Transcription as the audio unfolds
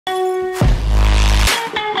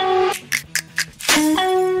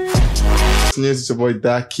Ghost News. It's your boy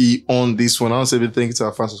Daki on this one. I want to say a big thank you to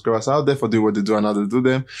our fan subscribers out there for doing what they do and how they do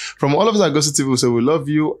them. From all of us at Ghost TV, we say we love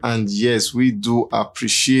you, and yes, we do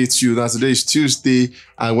appreciate you. Now today is Tuesday,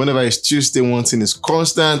 and whenever it's Tuesday, one thing is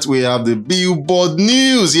constant. We have the BillBoard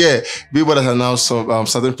news. Yeah, BillBoard has announced some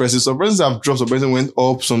certain presses. Some presses have dropped, some presses went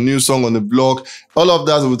up, some new song on the blog. All of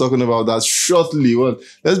that, we'll be talking about that shortly. Well,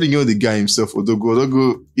 let's begin with the guy himself, Odogu.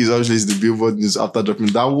 Odogu is obviously the BillBoard news after dropping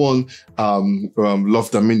that one.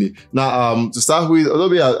 Love the Mini. Now, to start with, although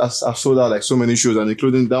we have sold out like so many shows, and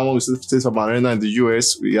including that one, we stayed from Arena in the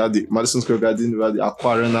US. We had the Madison Square Garden, we had the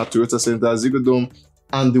Aqua Arena, Toyota Center, Ziggo Dome,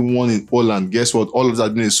 and the one in Holland. Guess what? All of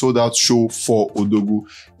that been a sold out show for Odogu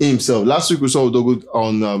himself. Last week we saw Odogu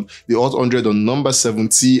on the Hot 100 on number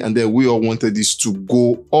 70, and then we all wanted this to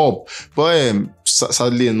go up. But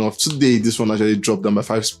sadly enough, today this one actually dropped down by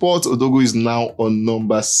 5 spots. Odogu is now on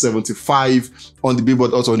number 75 on the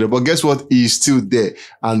BillBoard Hot 100. But guess what? He's still there,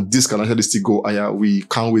 and this can actually still go higher. We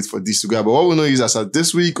can't wait for this to go. But what we know is as at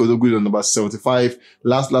this week, Odogu is on number 75.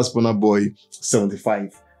 Last Burna Boy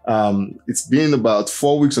 75. It's been about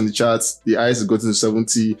 4 weeks on the charts. The highest has gotten to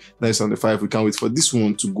 70, now it's 75. We can't wait for this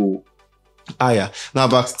one to go higher. Now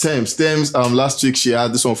back to Tems. Tems, last week she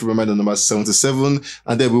had this one from my mind on number 77,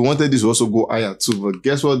 and then we wanted this to also go higher too. But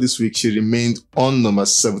guess what? This week she remained on number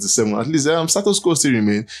 77. At least status quo still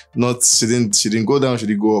remained. Not she didn't go down, she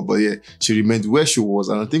didn't go up, but yeah, she remained where she was,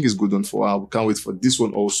 and I think it's good on for her. We can't wait for this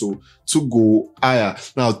one also to go higher.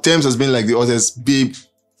 Now Tems has been like the others big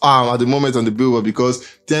at the moment on the BillBoard, because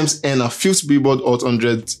Tems earned a 5th BillBoard Hot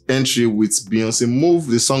 100 entry with Beyonce Move.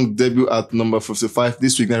 The song debut at number 55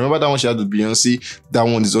 this week. Now remember that one she had with Beyonce, that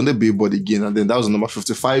one is on the BillBoard again, and then that was number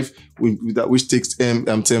 55, which takes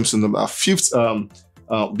Tems to number 5th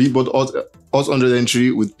BillBoard Hot 100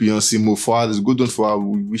 entry with Beyonce Move. For her, it's a good one for her.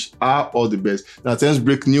 We wish her all the best. Now Tems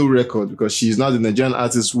break new record because she is now the Nigerian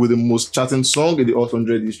artist with the most charting song in the Hot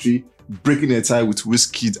 100 history, breaking a tie with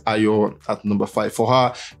Wizkid Ayo at number 5. For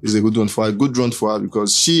her, it's a good one for her, good run for her,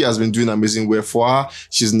 because she has been doing amazing work. For her,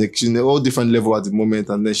 she's in a whole different level at the moment,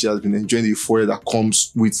 and then she has been enjoying the euphoria that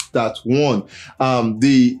comes with that one.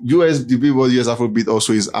 The BillBoard US Afrobeat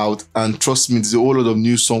also is out, and trust me, there's a whole lot of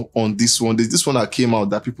new song on this one. There's this one that came out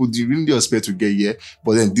that people didn't really expect to get here,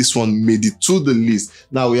 but then this one made it to the list.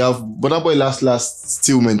 Now we have Burna Boy Last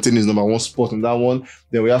still maintaining his number 1 spot on that one.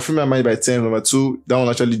 Then we have Free My Mind by Tems, number 2. That one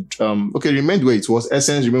actually remained where it was.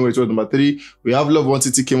 Essence remained where it was, number 3. We have Love One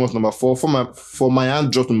City came off number 4. For My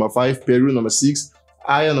Hand dropped number 5. Peru number 6.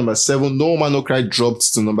 Aya number 7. No Man No Cry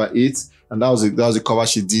dropped to number 8. And that was the cover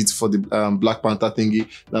she did for the Black Panther thingy.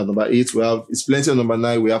 Now number 8. We have It's Plenty on number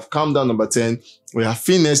 9. We have Calm Down number 10. We have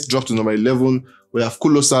Finesse dropped to number 11. We have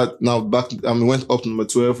Kulosa now back, went up to number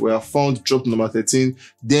 12. We have Found dropped to number 13.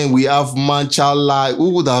 Then we have Manchala. Who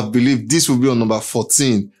would have believed this would be on number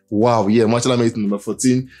 14? Wow, yeah, Manchala made it to number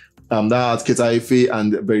 14. That had Keta Ife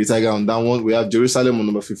and Berry Tiger on that one. We have Jerusalem on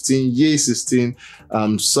number 15, Ye 16,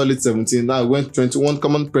 Solid 17. Now I went 21,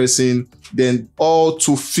 Common Pressing, then all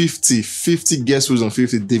to 50. 50, guess who's on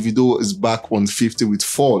 50? Davido is back on 50 with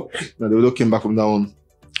Fall. Now Davido came back from that one.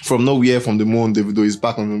 From nowhere, from the moon, Davido is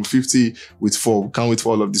back on number 50 with 4. We can't wait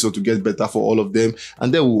for all of this to get better for all of them.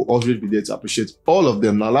 And then we'll always be there to appreciate all of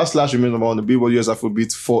them. Now, last remains number 1 on the BillBoard US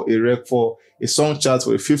Afrobeat for a song chart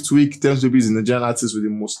for a 5th week. Tems DAVIDO is the Nigerian artist with the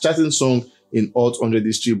most charting song in Hot 100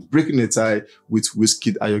 history, breaking a tie with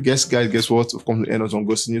Wizkid Ayo. Guys, guess what? We've come to the end of some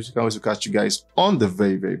Ghost News. We can't wait to catch you guys on the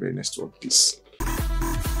very, very, very next one. Peace.